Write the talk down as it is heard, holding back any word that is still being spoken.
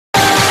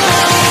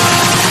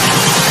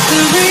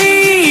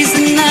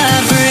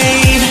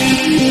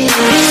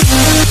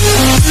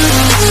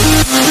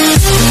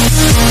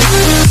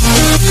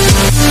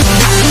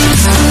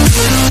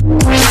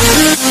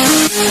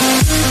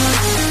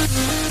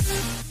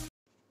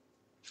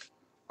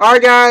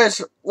Alright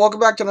guys, welcome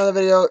back to another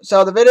video.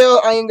 So the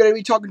video I am going to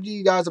be talking to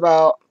you guys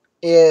about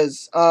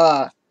is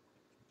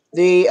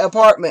the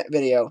apartment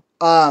video.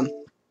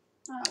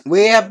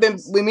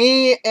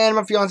 Me and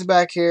my fiance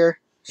back here.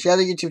 She has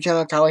a YouTube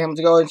channel, Kylie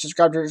Hamilton. Go and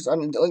subscribe to her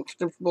on the link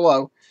description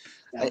below.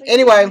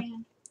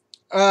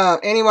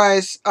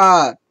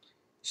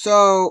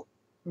 So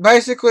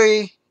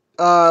basically,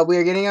 we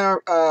are getting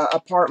our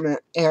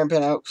apartment here in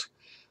Pin Oaks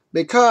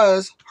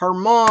because her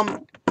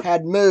mom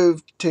had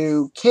moved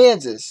to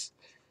Kansas.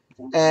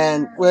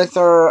 And with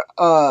her,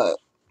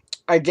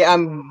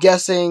 I'm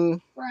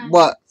guessing, friend.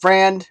 what,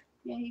 friend?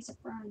 Yeah, he's a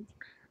friend.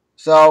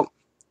 So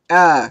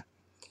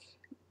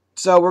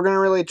we're gonna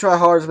really try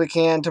hard as we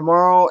can.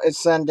 Tomorrow is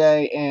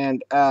Sunday,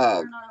 and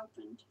They're not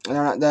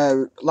opened.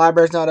 the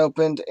library's not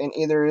opened, and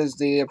either is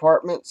the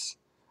apartments.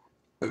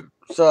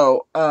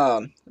 So,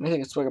 let me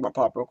take a swig of my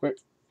pop real quick.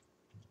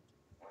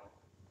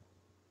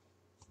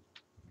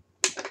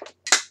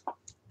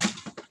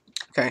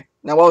 Okay,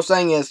 now what I was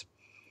saying is,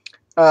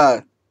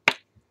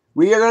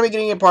 we are going to be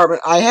getting an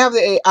apartment. I have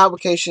the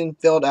application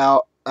filled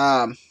out,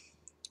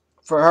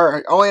 for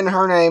her, only in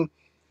her name.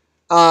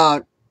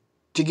 To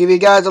give you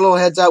guys a little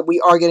heads up,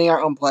 we are getting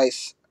our own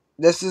place.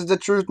 This is the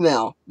truth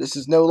now. This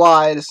is no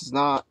lie. This is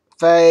not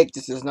fake.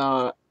 This is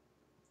not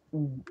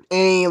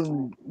any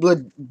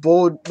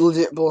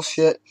legit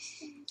bullshit.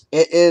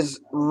 It is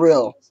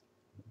real.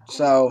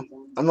 So,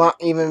 I'm not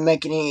even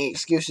making any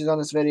excuses on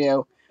this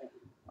video.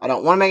 I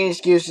don't want to make any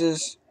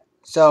excuses.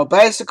 So,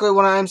 basically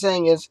what I'm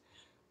saying is,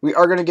 we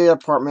are going to get an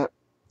apartment.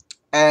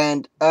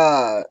 And,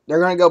 they're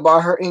going to go by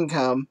her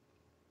income.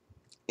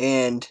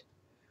 And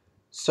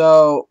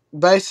so,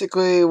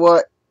 basically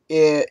what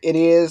it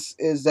is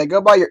they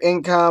go by your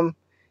income.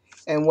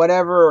 And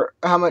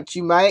how much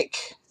you make,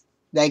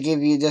 they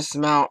give you this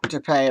amount to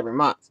pay every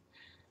month.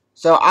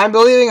 So, I'm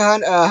believing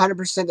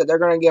 100% that they're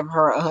going to give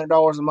her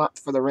 $100 a month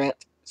for the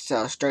rent.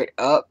 So, straight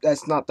up,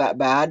 that's not that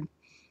bad.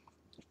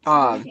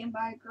 You can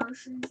buy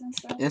groceries and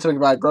stuff. And so we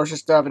can buy grocery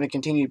stuff and to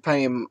continue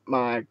paying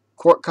my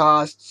court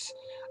costs.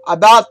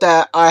 About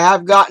that, I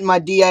have gotten my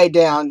DA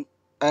down.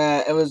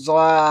 It was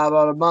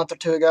about a month or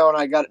two ago, and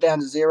I got it down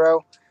to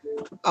 0.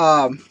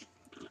 I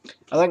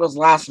think it was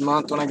last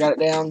month when I got it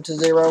down to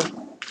 0.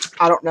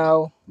 I don't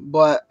know,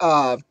 but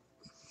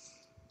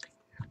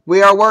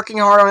we are working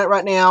hard on it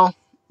right now.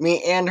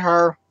 Me and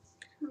her,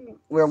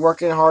 we're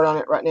working hard on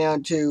it right now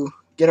to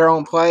get our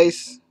own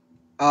place.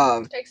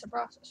 It takes a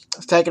process.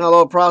 It's taking a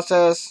little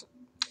process.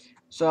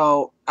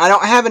 So, I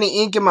don't have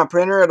any ink in my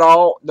printer at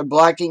all. The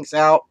black ink's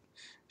out.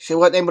 She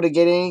wasn't able to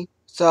get any.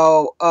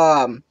 So,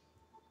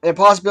 the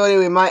possibility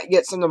we might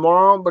get some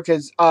tomorrow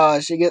because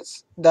she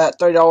gets that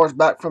 $30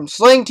 back from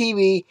Sling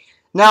TV.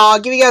 Now, I'll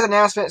give you guys an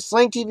announcement.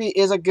 Sling TV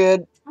is a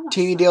good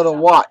TV deal to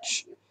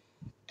watch.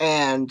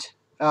 And,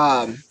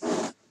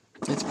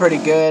 it's pretty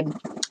good.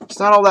 It's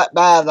not all that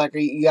bad like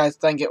you guys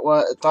thought it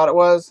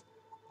was.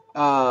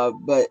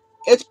 But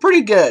it's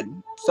pretty good.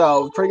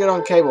 So, pretty good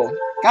on cable.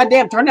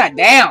 Goddamn, turn that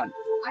down!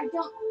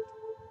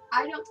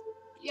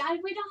 Yeah,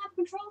 we don't have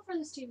control for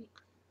this TV.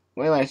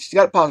 Well, anyway, she's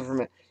got to pause it for a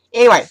minute.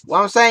 Anyway,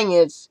 what I'm saying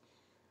is,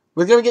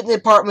 we're going to get in the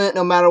apartment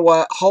no matter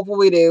what. Hopefully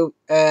we do.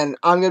 And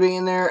I'm going to be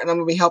in there, and I'm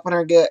going to be helping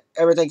her get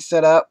everything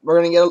set up. We're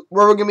going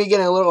to be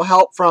getting a little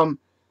help from,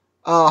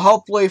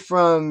 hopefully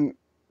from,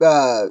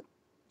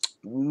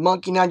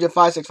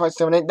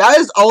 Monkey95657. That is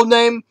his old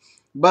name,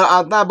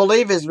 but I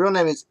believe his real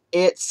name is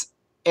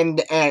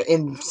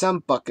in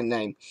some fucking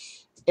name.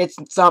 It's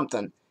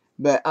something.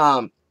 But,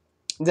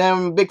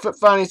 then Bigfoot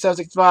Funny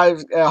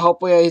 765,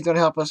 hopefully he's going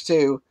to help us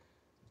too.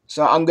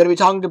 So I'm going to be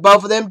talking to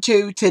both of them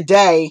too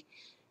today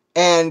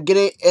and get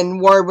it in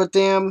word with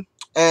them.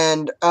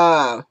 And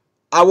I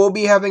will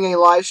be having a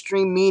live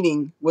stream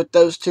meeting with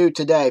those two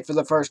today for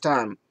the first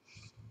time.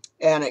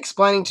 And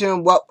explaining to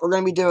them what we're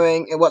going to be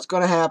doing and what's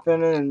going to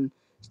happen and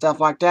stuff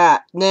like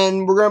that. And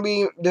then we're going to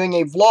be doing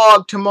a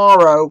vlog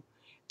tomorrow.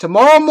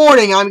 Tomorrow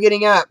morning I'm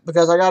getting up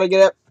because I got to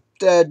get up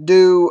to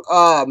do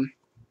a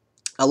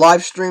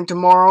live stream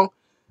tomorrow.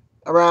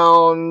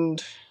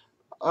 Around,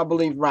 I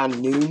believe,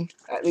 around noon,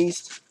 at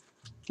least.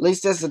 At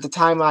least this is the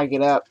time I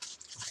get up.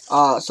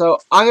 So,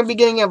 I'm going to be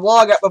getting a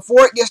vlog up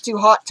before it gets too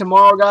hot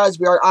tomorrow, guys.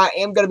 I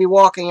am going to be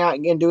walking out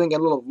and doing a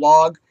little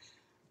vlog.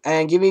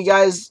 And giving you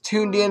guys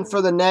tuned in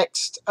for the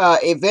next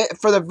event.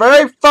 For the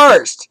very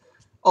first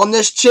on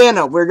this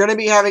channel, we're going to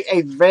be having a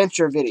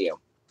adventure video.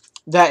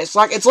 It's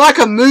like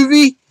a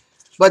movie,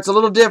 but it's a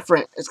little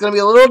different. It's going to be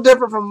a little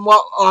different from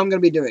what I'm going to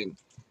be doing.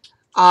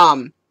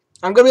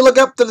 I'm going to be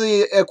looking up to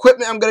the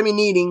equipment I'm going to be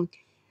needing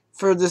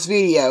for this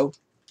video.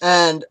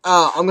 And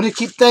I'm going to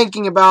keep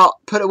thinking about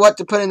what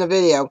to put in the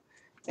video.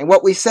 And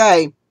what we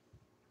say.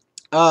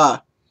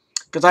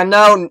 Because I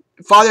know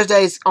Father's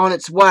Day is on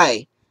its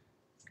way.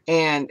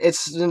 And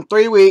it's in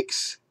 3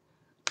 weeks.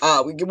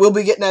 We'll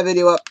be getting that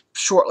video up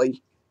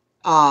shortly.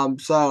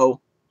 As soon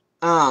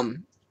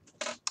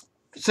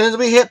as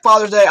we hit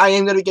Father's Day, I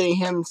am going to be getting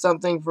him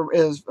something for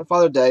his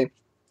Father's Day.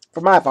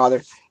 For my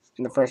father.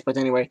 In the first place,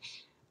 anyway.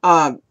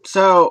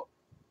 So,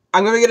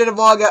 I'm going to get a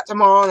vlog out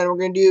tomorrow, and then we're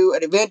going to do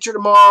an adventure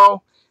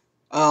tomorrow.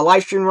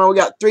 live stream tomorrow. We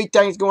got 3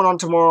 things going on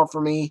tomorrow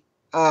for me.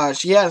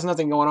 She has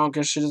nothing going on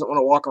because she doesn't want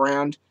to walk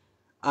around.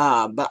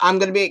 But I'm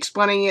going to be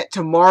explaining it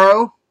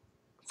tomorrow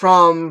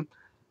from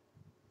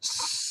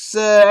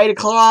 8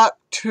 o'clock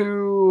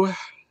to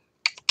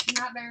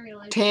not very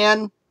late.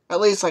 10. At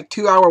least like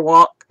 2-hour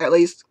walk. At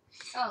least.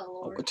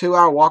 Oh, Lord. A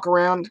 2-hour walk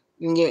around.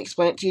 And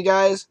explain it to you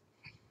guys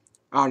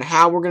on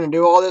how we're going to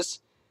do all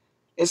this.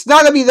 It's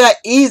not going to be that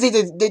easy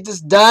to get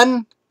this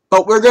done,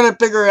 but we're going to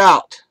figure it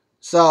out.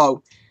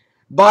 So,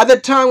 by the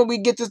time we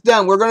get this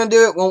done, we're going to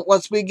do it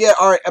once we get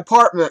our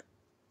apartment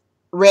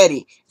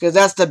ready. Because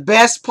that's the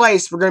best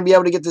place we're going to be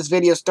able to get this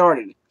video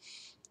started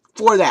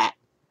for that.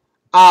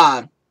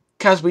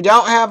 Because we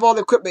don't have all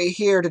the equipment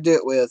here to do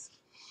it with.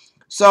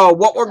 So,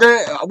 what we're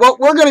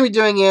going to be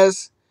doing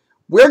is,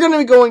 we're going to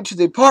be going to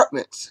the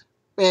apartments.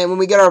 And when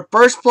we get our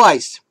first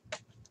place,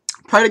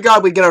 pray to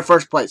God we get our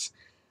first place.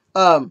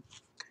 So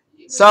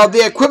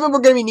the equipment we're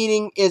going to be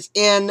needing is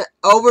in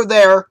over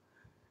there.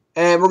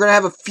 And we're going to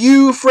have a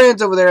few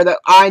friends over there that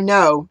I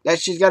know that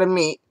she's got to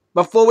meet.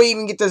 Before we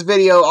even get this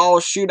video all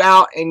shoot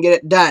out and get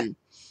it done.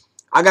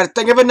 I got to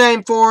think of a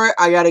name for it.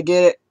 I got to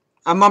get it.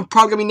 I'm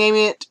probably going to be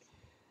naming it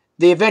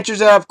The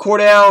Adventures of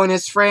Cordell and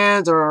His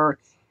Friends, or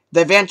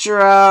The Adventure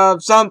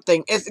of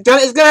something. It's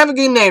going to have a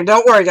good name.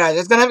 Don't worry, guys.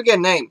 It's going to have a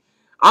good name.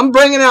 I'm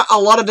bringing out a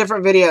lot of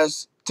different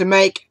videos to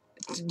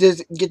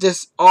get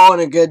this all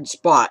in a good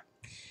spot.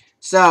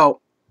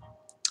 So,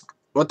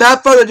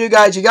 without further ado,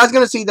 guys, you guys are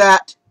going to see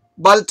that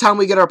by the time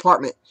we get our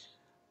apartment.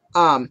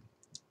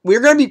 We're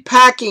going to be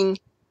packing,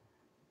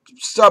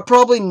 so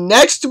probably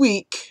next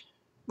week,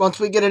 once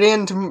we get it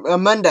in to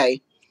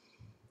Monday.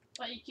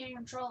 But you can't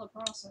control the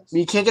process.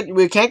 We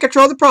can't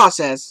control the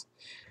process,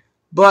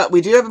 but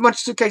we do have a bunch of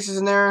suitcases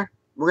in there.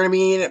 We're going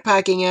to be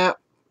packing it.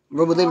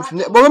 We're going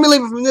to be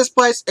leaving from this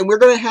place, and we're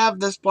going to have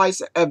this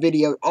place a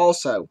video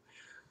also.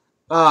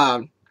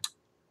 And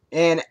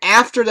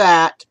after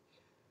that,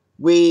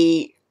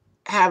 we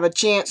have a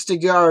chance to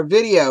get our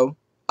video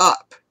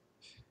up.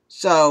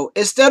 So,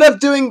 instead of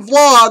doing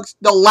vlogs,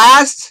 the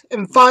last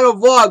and final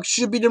vlog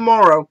should be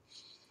tomorrow.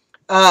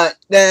 After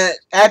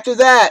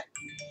that,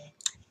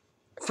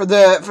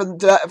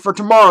 for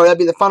tomorrow, that'd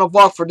be the final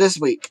vlog for this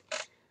week.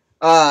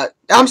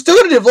 I'm still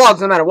going to do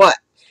vlogs no matter what.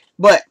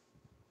 But,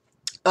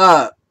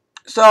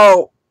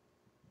 so,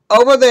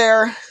 over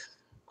there,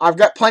 I've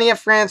got plenty of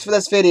friends for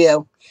this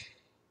video.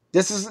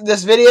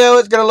 This video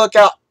is going to look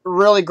out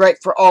really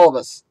great for all of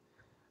us.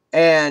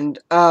 And,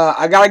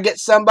 I got to get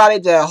somebody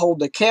to hold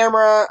the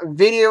camera,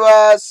 video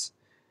us.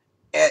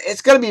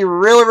 It's going to be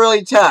really,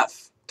 really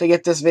tough to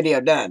get this video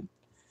done.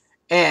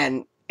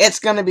 And it's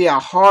going to be a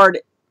hard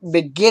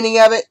beginning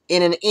of it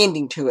and an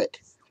ending to it.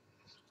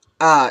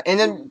 And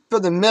then for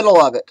the middle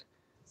of it.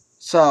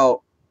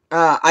 So,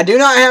 I do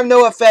not have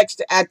no effects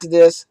to add to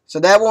this, so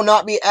that will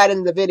not be added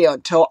in the video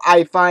until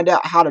I find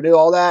out how to do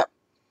all that.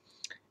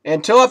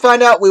 Until I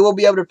find out, we will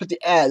be able to put the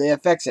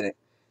effects in it.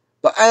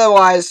 But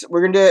otherwise,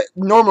 we're gonna do it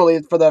normally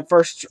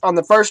on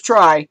the first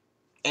try,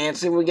 and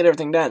see if we get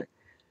everything done.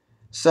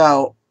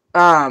 So,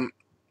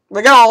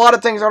 we got a lot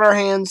of things on our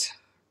hands.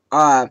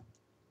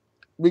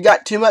 We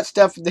got too much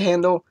stuff to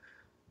handle.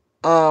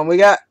 We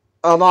got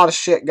a lot of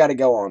shit got to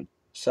go on.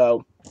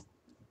 So,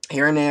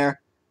 here and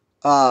there.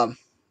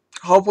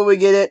 Hopefully we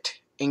get it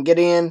and get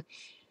in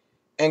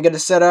and get it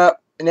set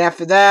up. And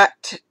after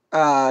that,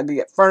 I gotta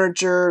get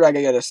furniture. I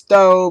gotta get a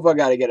stove. I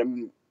gotta get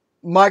a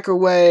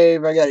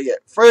microwave. I gotta get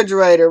a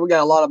refrigerator. We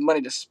got a lot of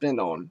money to spend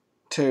on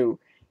to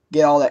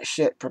get all that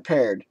shit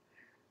prepared.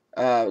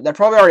 They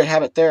probably already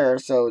have it there,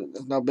 so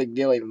there's no big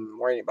deal even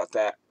worrying about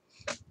that.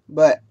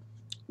 But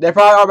they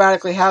probably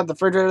automatically have the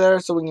refrigerator there,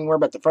 so we can worry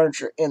about the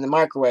furniture and the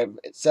microwave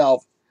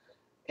itself.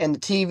 And the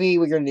TV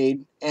we're going to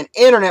need. And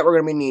internet we're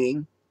going to be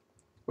needing.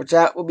 Which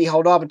that will be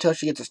held off until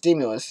she gets a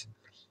stimulus.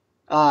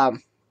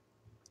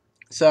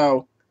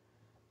 So,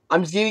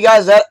 I'm just giving you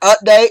guys that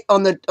update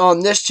on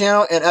this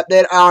channel and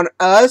update on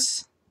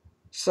us.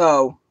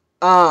 So,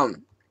 I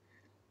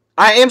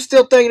am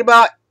still thinking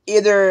about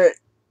I'm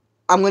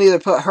going to either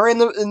put her in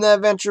the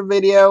adventure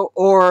video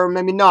or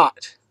maybe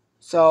not.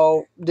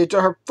 So, due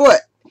to her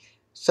foot.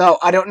 So,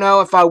 I don't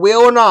know if I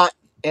will or not.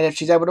 And if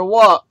she's able to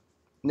walk,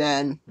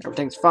 then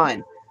everything's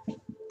fine.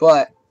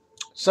 But,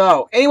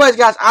 so, anyways,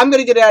 guys, I'm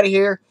going to get out of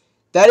here.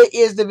 That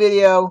is the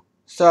video.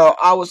 So,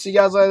 I will see you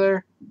guys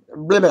later.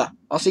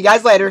 I'll see you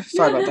guys later.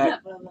 Sorry about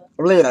that.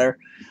 Later.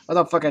 What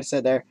the fuck I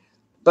said there.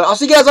 But I'll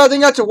see you guys later.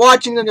 Thank you guys for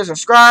watching. Don't forget to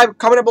subscribe,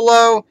 comment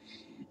below,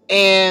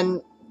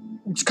 and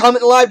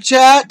comment in the live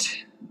chat.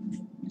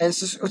 And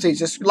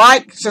just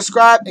like,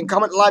 subscribe, and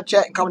comment in the live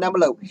chat, and comment down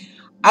below.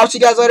 I'll see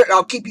you guys later, and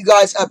I'll keep you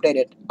guys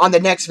updated on the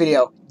next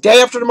video.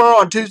 Day after tomorrow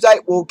on Tuesday,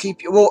 we'll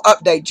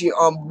update you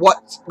on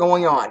what's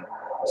going on.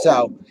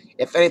 So,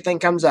 if anything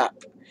comes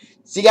up.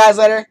 See you guys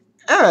later,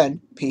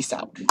 and peace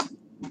out.